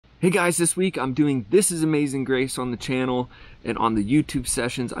Hey guys, this week I'm doing This Is Amazing Grace on the channel and on the YouTube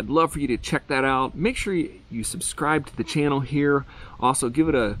sessions. I'd love for you to check that out. Make sure you subscribe to the channel here. Also, give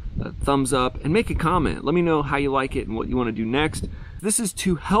it a thumbs up and make a comment. Let me know how you like it and what you want to do next. This is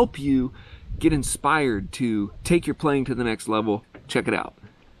to help you get inspired to take your playing to the next level. Check it out.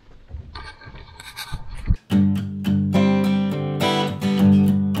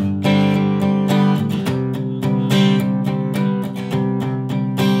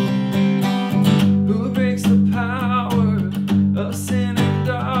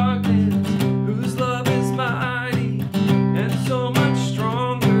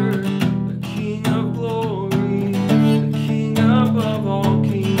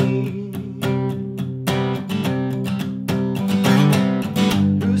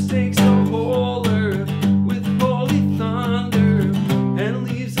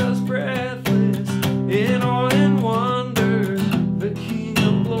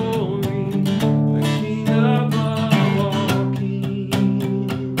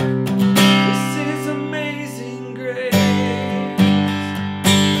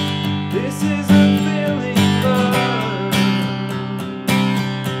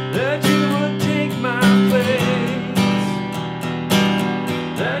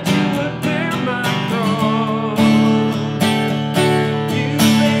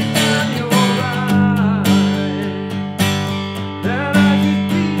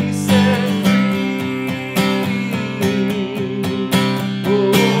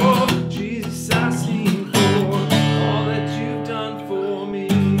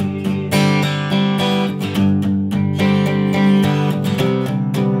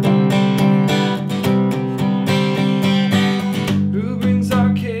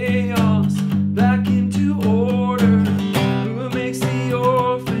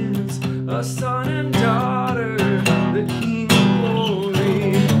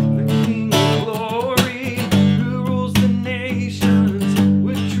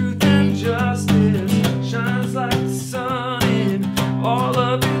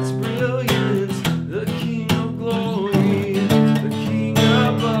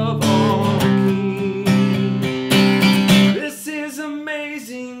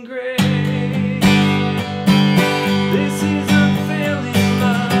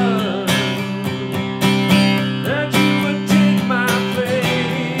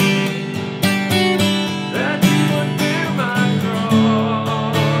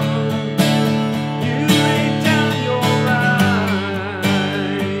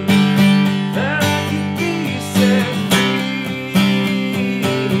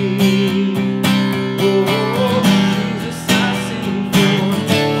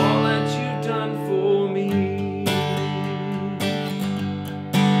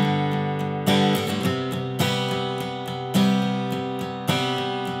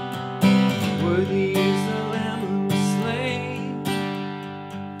 Worthy is the Lamb who was slain.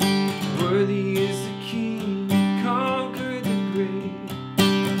 Worthy is the King who conquered the grave.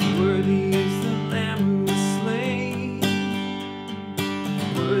 Worthy is the Lamb who was slain.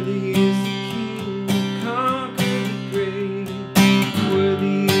 Worthy is the King who conquered the grave.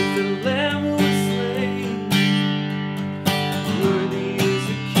 Worthy is the Lamb who was slain. Worthy is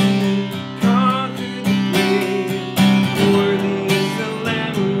the King who conquered the grave. Worthy is the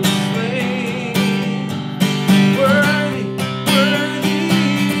Lamb who was slain. Worthy, worthy,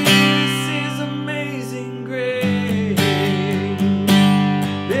 this is amazing grace.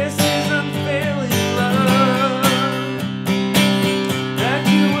 This is unfailing love, that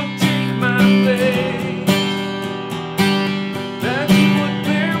you would take my place, that you would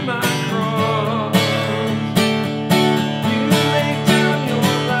bear my cross. You laid down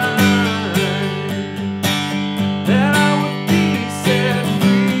your life, that I would be set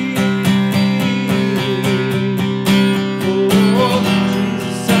free. Oh,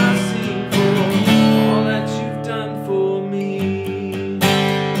 Jesus, I sing for all that you've done for me.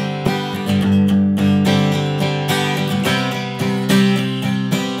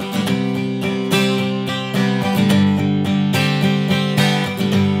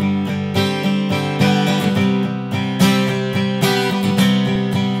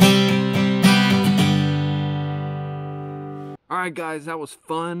 Alright guys, that was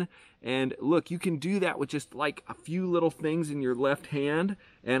fun. And look, you can do that with just like a few little things in your left hand.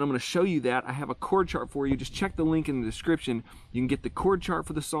 And I'm going to show you that. I have a chord chart for you. Just check the link in the description. You can get the chord chart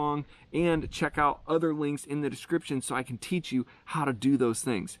for the song and check out other links in the description so I can teach you how to do those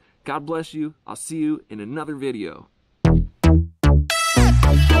things. God bless you. I'll see you in another video.